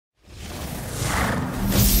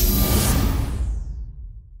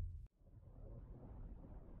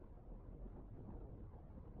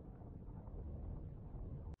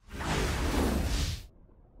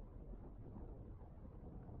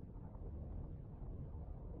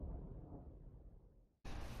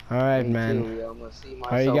Alright, Me man. too, yo. I'm gonna see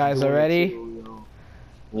Are you myself guys doing it ready? too,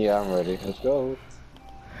 yo. Yeah, I'm ready. Let's go.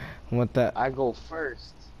 What the? I go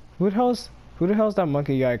first. Who the hell's that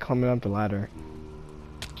monkey guy climbing up the ladder?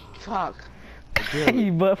 Fuck.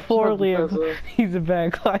 But poor Liam, he's a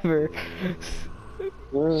bad climber.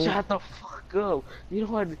 Shut the fuck up. You know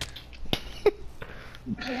what?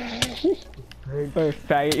 Hey,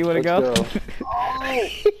 faggot, you wanna Let's go? go. Oh!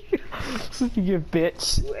 You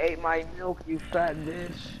bitch. You ate my milk, you fat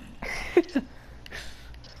bitch.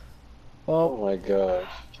 Oh Well, my gosh.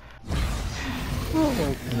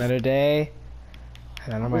 another day.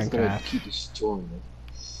 Another I'm just gonna Minecraft. keep destroying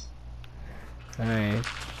it. Alright.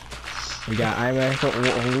 We got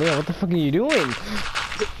Leo, what the fuck are you doing?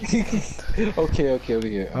 Okay, over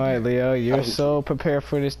here. Alright, Leo, you're so prepared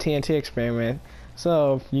for this TNT experiment.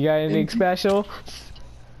 So, you got anything special?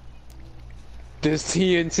 This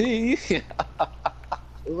TNT.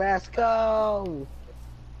 Let's go!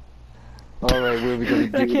 Alright, where are we gonna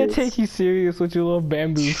do I can't this? take you serious with your little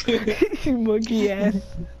bamboo. You monkey ass.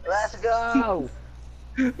 Let's go!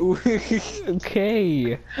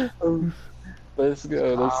 Okay. Let's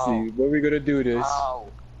go. Let's see. Where are we gonna do this? Oh.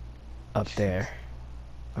 Up there.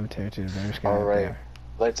 Up there to the very sky. All up right. there.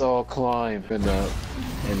 Let's all climb and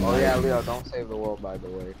Oh yeah, Leo, don't save the world, by the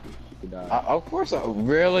way. You die. of course I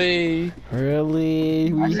really. Really?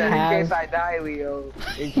 I We said in case have... I die, Leo.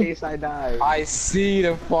 In case I die. I see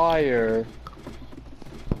the fire.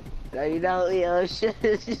 No, you don't, Leo. Shit.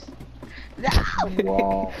 No!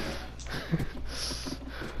 Wow.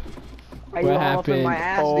 Are you What all up in my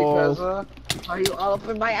ass, happened? DePeza? Are you all up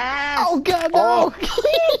in my ass? Oh god, no!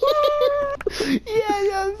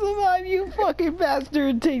 Yeah, somebody, you fucking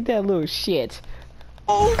bastard, take that little shit.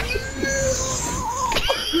 Oh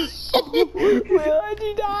Where did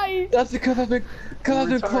you die? That's because I've been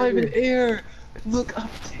climbing air. Look up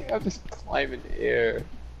there, I'm just climbing air.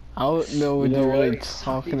 I don't know what You know you're really what?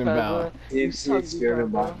 talking about. It's the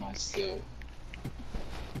experiment by myself.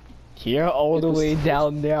 You're all the way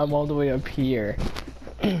down there, I'm all the way up here.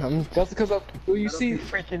 That's because you see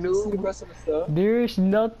freaking you see the noob. rest of the stuff. There's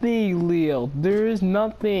nothing, Leo. There is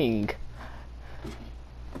nothing.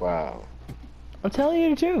 Wow. I'm telling you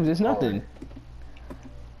the truth, there's nothing.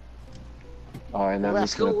 Alright, now I'm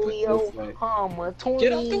Let's just go, gonna put Leo. this way. I'm a 20.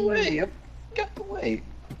 Get out the way! Get out the way!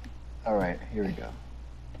 Alright, here we go.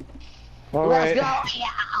 Let's Alright. go, Leo.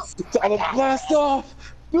 I'm gonna blast off!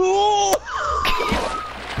 No!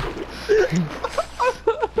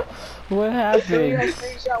 What Give me a happened?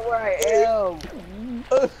 screenshot where I am.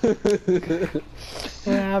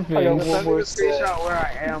 What happened? I got one Send me more a screenshot where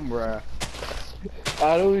I am, bruh.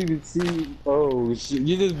 I don't even see. Oh shit!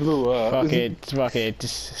 You just blew up. Fuck it,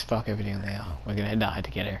 just fuck everything, Leo. We're gonna die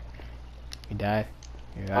together. We died.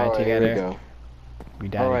 We died Alright, together. here we go. We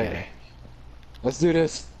died Alright. together. Let's do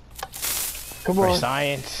this. Come For on.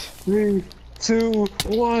 science. 3, 2,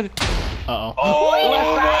 1. Uh-oh.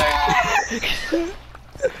 Oh!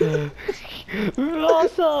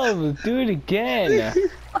 Awesome! Do it again!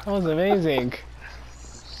 That was amazing.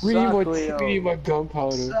 we need more. Leo. We need more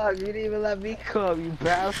gunpowder. Suck, you didn't even let me come, you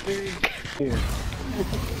bastard.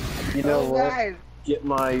 You know what? God. Get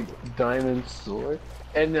my diamond sword,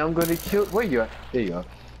 and I'm gonna kill. Where you at? There you are.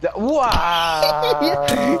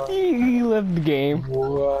 Wow! He left the game.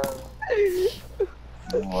 Wow.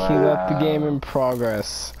 He left the game in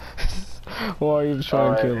progress. While you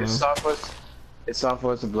trying to kill him. It's time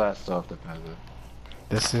for us to blast off the peasant.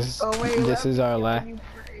 This is Oh, wait, this is our last.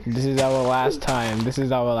 This is our last time. This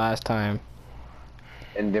is our last time.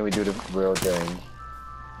 And then we do the real thing.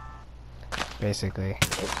 Basically.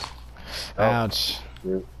 Oops. Ouch.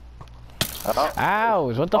 Oh.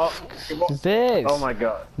 Ouch! What the fuck is this? Oh my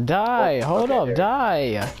god. Die! Oh, Hold okay, up! there.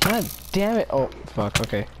 Die! God damn it! Oh fuck!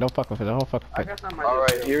 Okay, don't fuck with it. Don't fuck I with it. guess I might All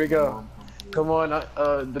just right, here we go. Come on,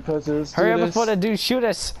 the peasants. Hurry up before the dude shoot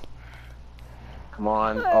us! Come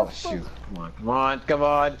on. Oh shoot. Come on. Come on. Come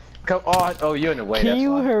on. Come on. Oh, you're in the way. Can that's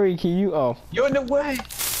you fine. hurry? Can you? Oh. You're in the way.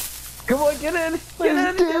 Come on, get in. Get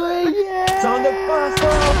Let's in. do it! Yeah! It's on the blast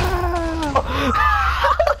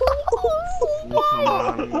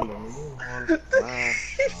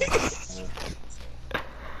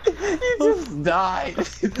You just died.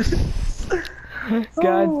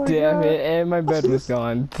 God Oh my damn God. it! And my bed was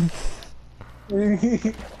gone.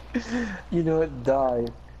 You know what? Die.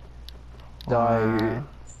 Die. Wow.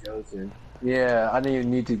 Skeleton. Yeah, I didn't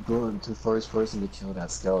even need to go into first person to kill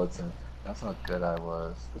that skeleton. That's how good I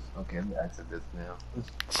was. Okay, let me exit this now.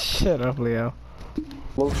 Shut up, Leo.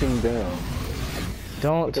 Floating down.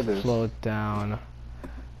 Don't Look at this. float down.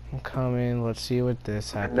 I'm coming. Let's see what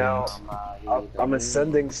this happens. Now, I'm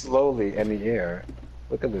ascending slowly in the air.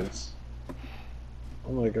 Look at this.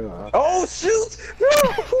 Oh my god. Oh shoot! No!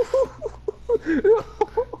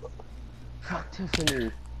 Fuck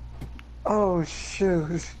Tiffany. Oh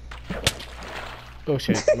shoot! Oh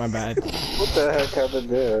shit, my bad. What the heck happened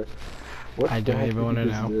there? What I the don't heck even did you wanna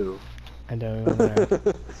just know. do? I don't even know.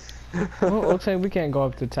 Well, looks like we can't go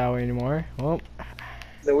up the tower anymore. Well,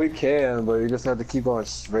 No, we can, but you just have to keep on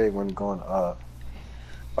straight when going up.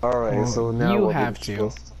 Alright, well, so now you what have it's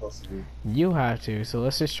to. supposed to be. You have to. So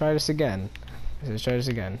let's just try this again. Let's try this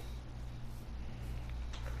again.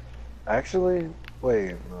 Actually,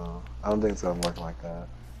 wait, no. I don't think it's gonna work like that.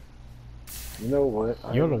 You know what?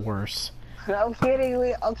 You're the worst. I'm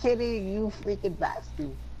kidding, I'm kidding, you freaking bastard.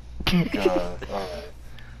 God, alright.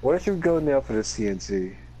 What if you go now for the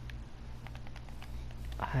TNT?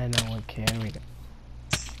 I know what can we go.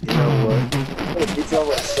 You know what? I'm gonna beat you up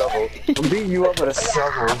with a shovel. I'm beating you up with a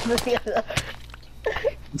shovel.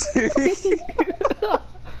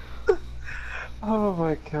 Oh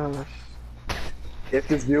my gosh. If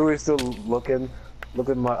this viewer is still looking, look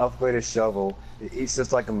at my upgraded shovel. It's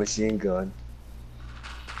just like a machine gun.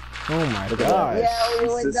 Oh my Look at gosh. Yeah, you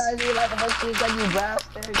It's went just- down here like a machine gun, you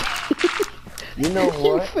bastard. You know You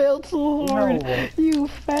what? failed so hard. what? You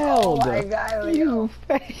failed. Oh my god, You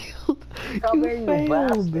failed. come You here, you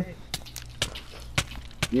failed. bastard.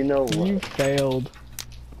 You know what? You failed.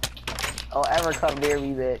 Don't ever come near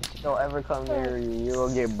me, bitch. Don't ever come near me. You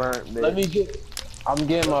will get burnt, bitch. Let me get. I'm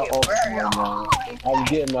getting my ult right now. I'm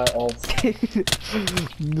getting my ult.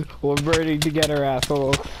 We're burning together,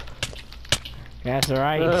 asshole. That's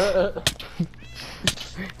right.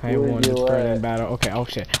 I Where won you this burning at? battle. Okay, oh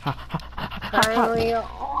shit. Finally,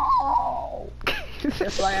 oh.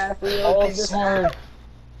 Just like I feel. Oh, sorry.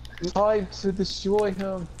 Time to destroy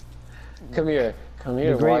him. Come here. Come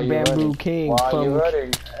here. The Why great you bamboo running? king Why from... you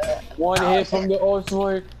running? One hit from the ult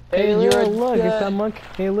sword. Hey and Leo, you're look, it's dead. that monkey.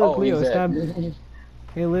 Hey look, Oh, Leo, he's it's that... dead.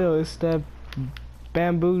 Hey Leo, it's that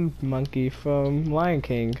bamboo monkey from Lion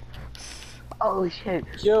King. Oh shit.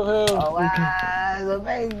 Kill him. Oh wow, the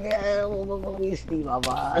big we see my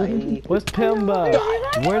body. What's Pimba?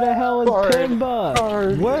 Where the hell is Hard. Pimba?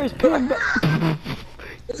 Hard. Where's Pimba?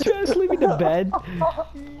 You guys leave me to bed.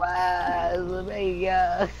 Wow, the big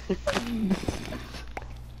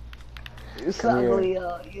You suck, here.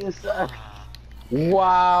 Leo. You suck.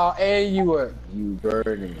 Wow, and you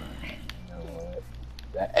burning. You know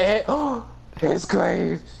what? And, his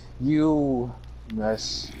grave. You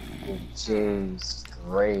mess with James'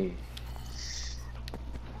 grave.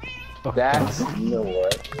 Oh, That's God. you know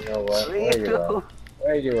what? You know what? Where you at?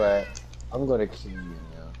 Where you at? I'm gonna kill you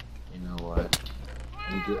now. You know what?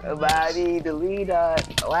 I'm getting Somebody delete us.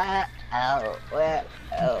 Wow. Wow.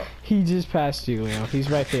 He just passed you, Leo. He's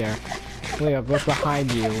right there. Leo, look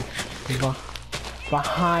behind you.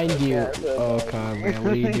 Behind you. Oh God, Leo,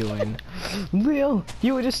 what are you doing? Leo,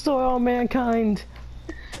 you would destroy all mankind.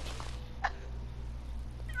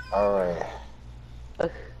 Alright.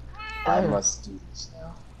 I must do this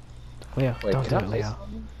now. Leo, Wait, don't do can I it, play Leo.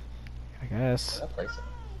 something? I guess. Can I play something?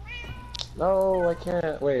 No, I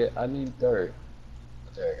can't. Wait, I need dirt.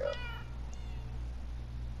 There you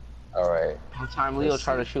go. Alright. One time Leo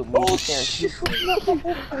tried to shoot me. Oh, He can't shoot me.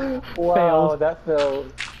 Wow, Failed. that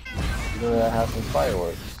failed. You're gonna have some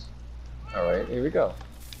fireworks. Alright, here we go.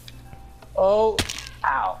 Oh!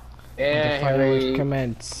 Ow! The And fireworks here we...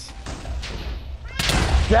 commence.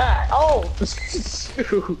 That! Oh!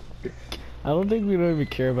 Shoot! I don't think we don't even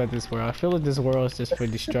care about this world. I feel like this world is just for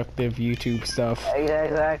destructive YouTube stuff. Yeah,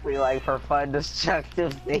 exactly, like for fun,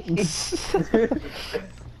 destructive things. Wait,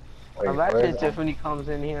 Imagine where's- Tiffany comes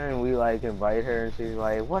in here and we like invite her and she's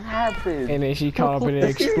like, "What happened?" And then she caught up in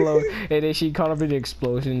an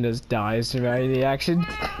explosion and just dies right in the action.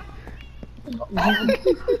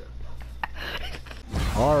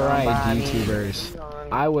 Alright, Somebody YouTubers.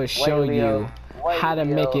 on- I will show Wait, Leo. you Wait, how to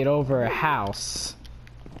make Leo. it over a house.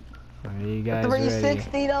 Are you guys ready?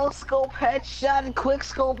 360 though, scope headshot and quick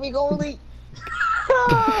scoping only.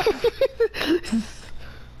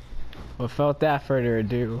 Without that further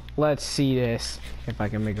ado, let's see this. If I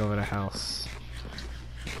can make over the house.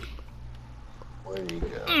 Where you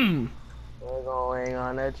go? We're going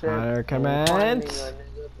on a trip. Fire and commence. finding a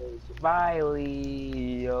nigga bitch. Bye,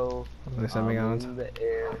 Leo. There's something I'm on. in the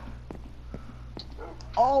air.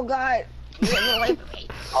 Oh God! Get me away from me.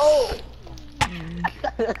 Oh!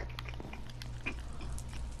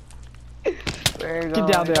 Get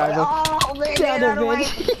down there, Ivan. Oh, man, Get down there, out of my-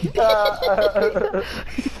 bitch.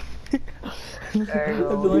 There you I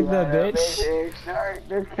go. like that, Yeah, bitch. Start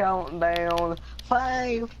the countdown.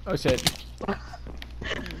 5. Oh shit.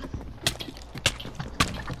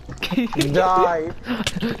 Die! You died.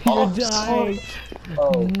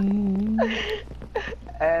 Oh.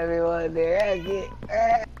 Everyone there, I get.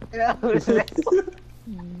 Come here.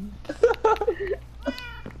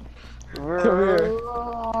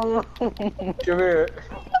 Come here.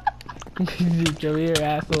 Come here,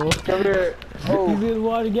 asshole. Come here. Oh. He's in the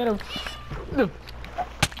water, get him.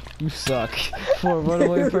 You suck. For a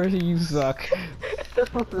runaway person, you suck.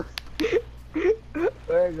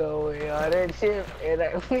 We're going on a ship, and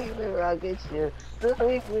I feel the rocket ship.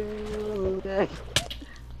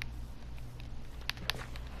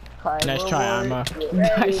 Nice try, Ima.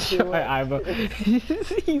 Nice try, Ima.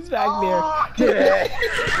 He's back there.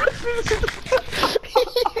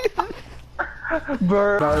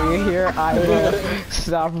 Bird. Are you here, Ima?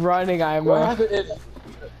 Stop running, Ima.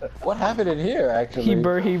 What happened in here, actually? He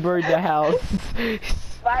burned the house.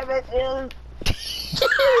 5 inches.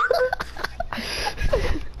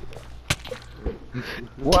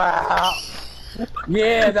 Wow.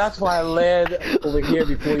 Yeah, that's why I led over here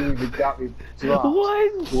before you even got me dropped.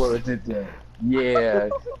 What? Or did that? Yeah.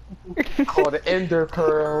 Called the Ender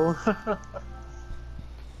Pearl.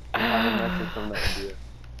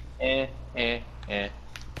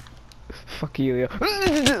 Fuck you, Leo.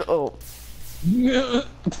 Oh.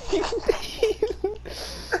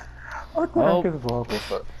 What the heck is wrong with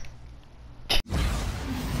her?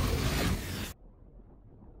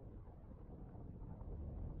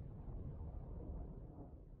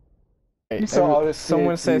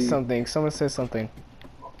 Someone says something. Someone says something.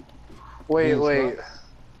 Wait.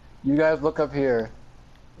 You guys look up here.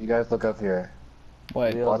 What?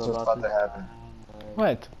 What? Watch what's about to happen.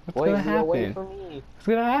 What? What's gonna happen? What's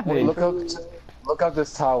gonna happen? Wait, look up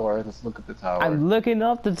this tower. Just look at the tower. I'm looking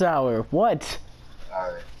up the tower. What?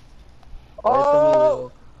 Alright. Oh!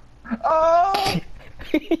 Oh!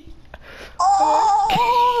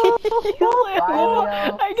 Oh!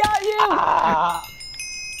 I got you! Ah!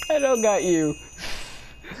 I don't got you.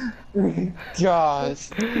 Gosh.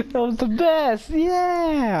 That was the best,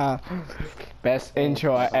 yeah! Best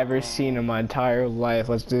intro I ever seen in my entire life.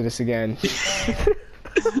 Let's do this again.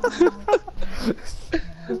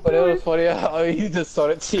 But it was funny how he just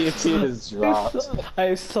started TNT and just dropped.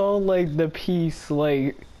 I saw like the piece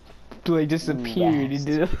like disappeared. It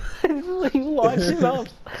did like launched it up.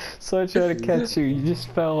 So I tried to catch you. You just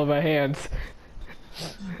fell in my hands.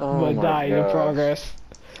 Oh But my died in gosh. progress.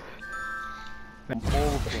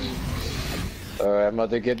 Alright, I'm about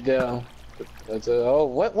to get down. Oh,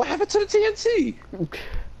 what happened to the TNT?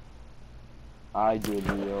 I did,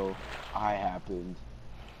 Leo. I happened.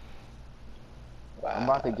 Wow. I'm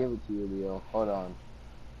about to give it to you, Leo. Hold on.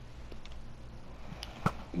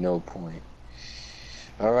 No point.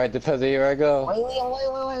 Alright, DePeza, here I go. Wait, Leo,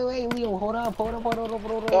 Leo. Hold up.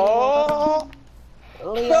 Oh!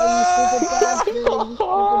 Leo, you stupid bastard.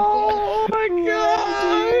 Oh my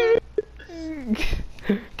god!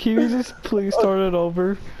 Can you just please start it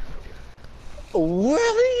over?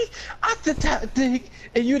 Really? I did that thing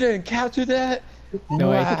and you didn't capture that? No,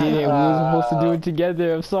 wow. I didn't. We were supposed to do it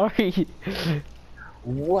together. I'm sorry.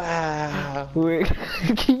 Wow. Wait,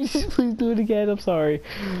 can you just please do it again? I'm sorry.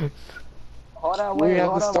 Hold on, We wait, have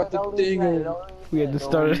hold to on, start the don't thing leave over. that, We had to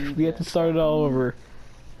start it. We had to start it all over.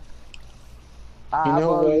 I You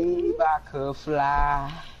know what? believe I could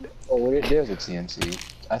fly. Oh, there's a TNT.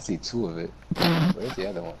 I see 2 of it. Where's the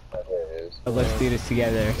other one? Oh, there it is. Let's do this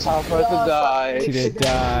together. Top person died. To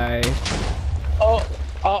die. Oh,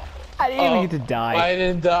 I didn't even get to die. I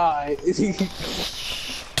didn't die.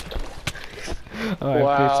 Alright,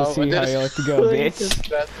 Wow, bitch, let's see but how this- you like to go, bitch.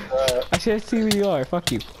 I should see where you are.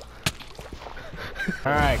 Fuck you.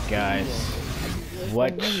 Alright, guys.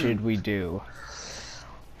 What should we do?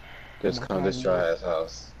 Just come destroy his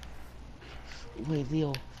house. Wait,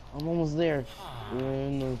 Leo, I'm almost there.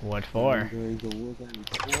 What for?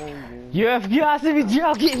 You have got to be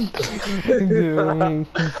joking!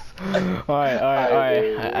 Alright.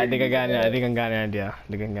 I think I got an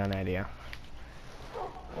idea.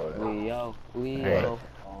 Leo.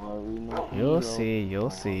 You'll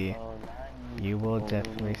see. You will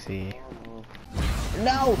definitely see.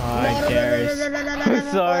 No! Alright,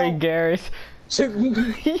 Garrus. Sorry, Garrus.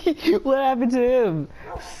 What happened to him?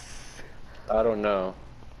 I don't know.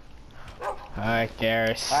 Alright,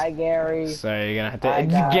 Garrus. Hi, Gary. Sorry, you're gonna have to. Hi,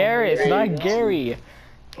 It's guys. Garrus, not Gary.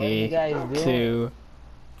 What are you guys doing? 2.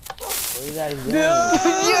 What are you guys doing?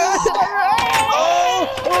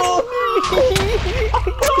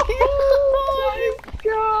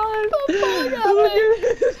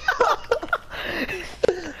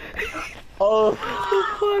 Oh,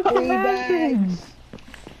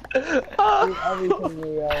 Everything,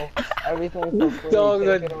 Leo. Everything's so free. dog, Take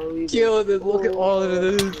that it or leave it. killed it. Look at all of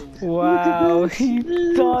this. Wow,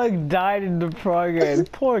 dog died in the progress.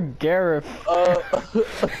 Poor Gareth.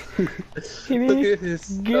 He Look didn't, at his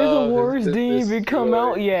Gears of Wars stuff, didn't it's even come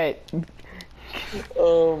out destroyed. yet.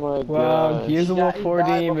 Oh my Wow, gosh. Gears of War He 4 died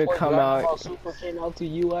didn't even before come Dragon Ball out. Super came out to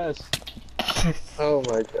US. Oh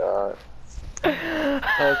my god.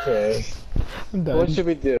 Okay. I'm done. What should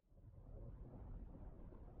we do?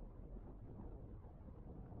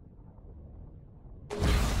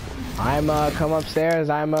 Come upstairs,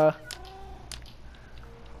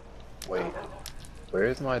 Wait.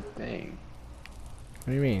 Where's my thing? What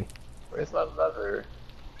do you mean? Where's my lever?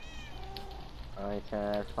 I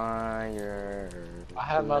can't find your... I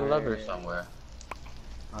have my lever somewhere.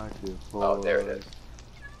 Oh, there it is.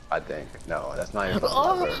 I think. No, that's not even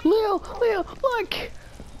my lever. Leo, look!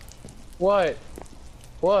 What?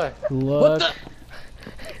 What? Look.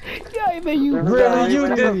 Yeah, but you Really,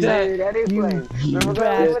 you did that.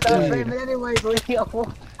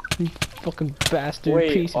 You fucking bastard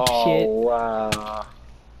Wait, piece of oh shit. wow.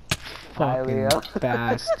 Fucking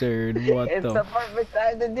bastard. What It's the the perfect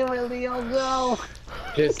time to do it, Leo. Go.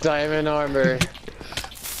 This diamond armor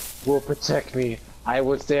will protect me. I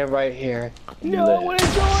will stand right here. No, I wanna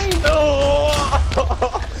join!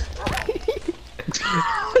 Oh!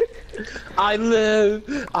 I live!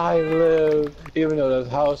 Even though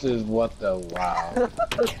this house is what the wow.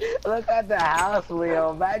 Look at the house,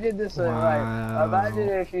 Leo. Imagine this, Wow. imagine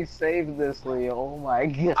if you saved this, Leo. Oh my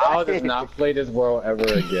god. I'll just not play this world ever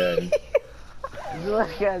again.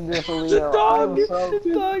 Look at this, Leo. dog- I'm so... The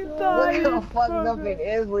dog Look died. how fucked up it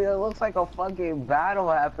is, Leo. It looks like a fucking battle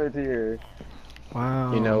happened here.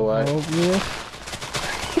 Wow. You know what? Oh, yeah.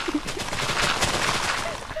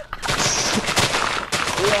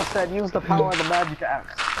 Leo said use the power of the magic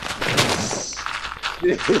axe.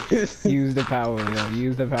 Use the power, Leo.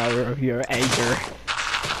 Use the power of your anchor.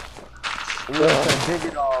 Leo said dig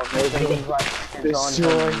it all. Maybe he's like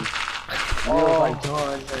Destroy. Oh my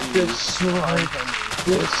god. Destroy.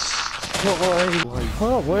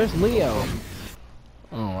 Oh, where's Leo?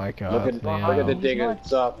 Oh my god, Look at the Leo. thing at the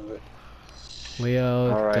top of it.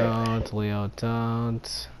 Leo, Alright. don't. Leo,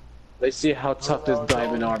 don't. Let's see how tough this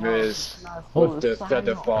diamond armor is Oh. with the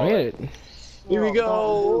feather I fall. made it. Here we go.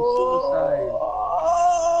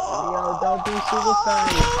 Leo, don't do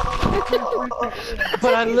suicide.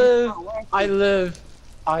 But I live.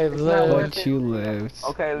 But you lived.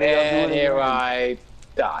 Okay, Leo, And do it here again. I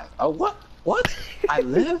die. Oh, what? What? I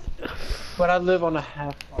live? But I live on a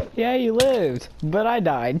half life. Yeah, you lived, but I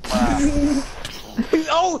died.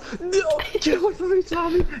 Oh! No! Get away from me,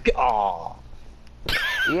 Tommy! Aw!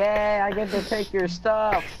 Yeah, I get to take your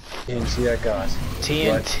stuff. TNT, I got.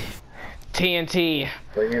 TNT.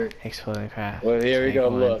 Well, here, Exploding path. well, here we Take go,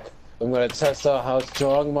 one. look. I'm gonna test out how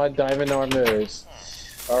strong my diamond armor is.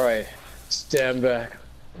 Alright, stand back.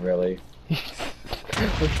 Really?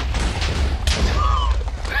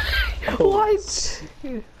 What?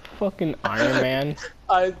 Fucking Iron Man.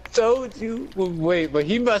 I told you. Wait, but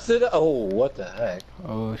he messed it up. Oh, what the heck?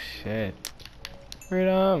 Oh shit.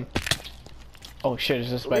 Freedom. Oh shit,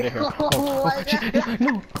 there's a spider here. Oh, Oh, shit.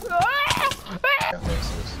 No.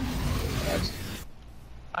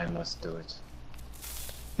 I must do it.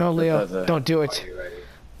 No, Leo, DePeza, don't do Are it. you ready?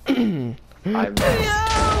 I must.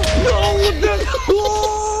 No,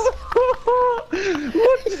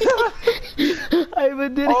 What I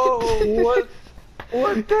even did it. Oh,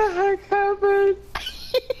 what the heck happened?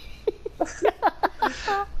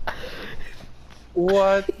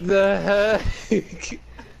 What the heck?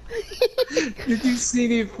 Did you see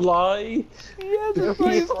me fly? Yeah, the You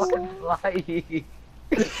flying. fucking fly.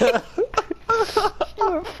 You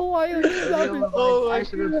were flying. Like Oh my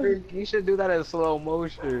You should do that in slow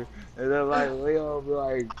motion. And then like Leo will be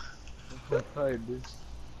like,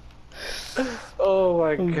 Oh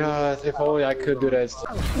my god, if only I could do that.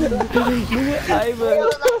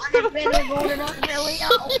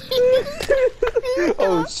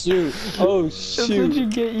 Oh shoot, oh That's what shoot. you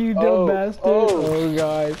get, you dumb Oh, bastard. oh. Oh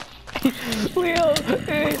god. Leo,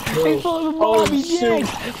 he's full of Oh, Bobby shoot.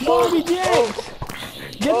 Jacks. Bobby Jacks.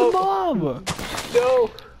 Get the bomb. No!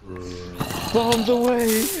 Bombs away!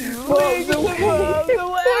 Bombs away! Bombs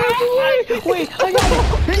away. Wait, I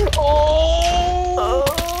got it. Oh!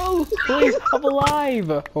 Oh, wait, I'm alive.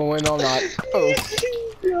 Oh, wait, no, I'm not. Oh.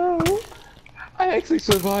 No. I actually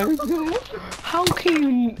survived. How can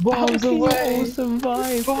you, Bombs away. you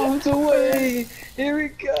survive? Bombs away! Here we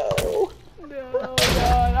go! No,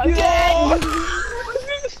 God, I'm dead.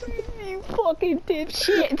 You fucking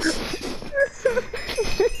dipshit.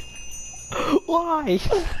 Why?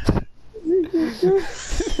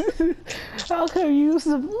 How come you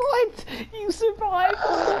what? You survived?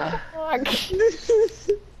 Fuck.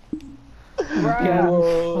 Yeah,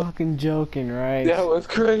 Bruh. I'm fucking joking, right? That was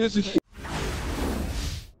crazy.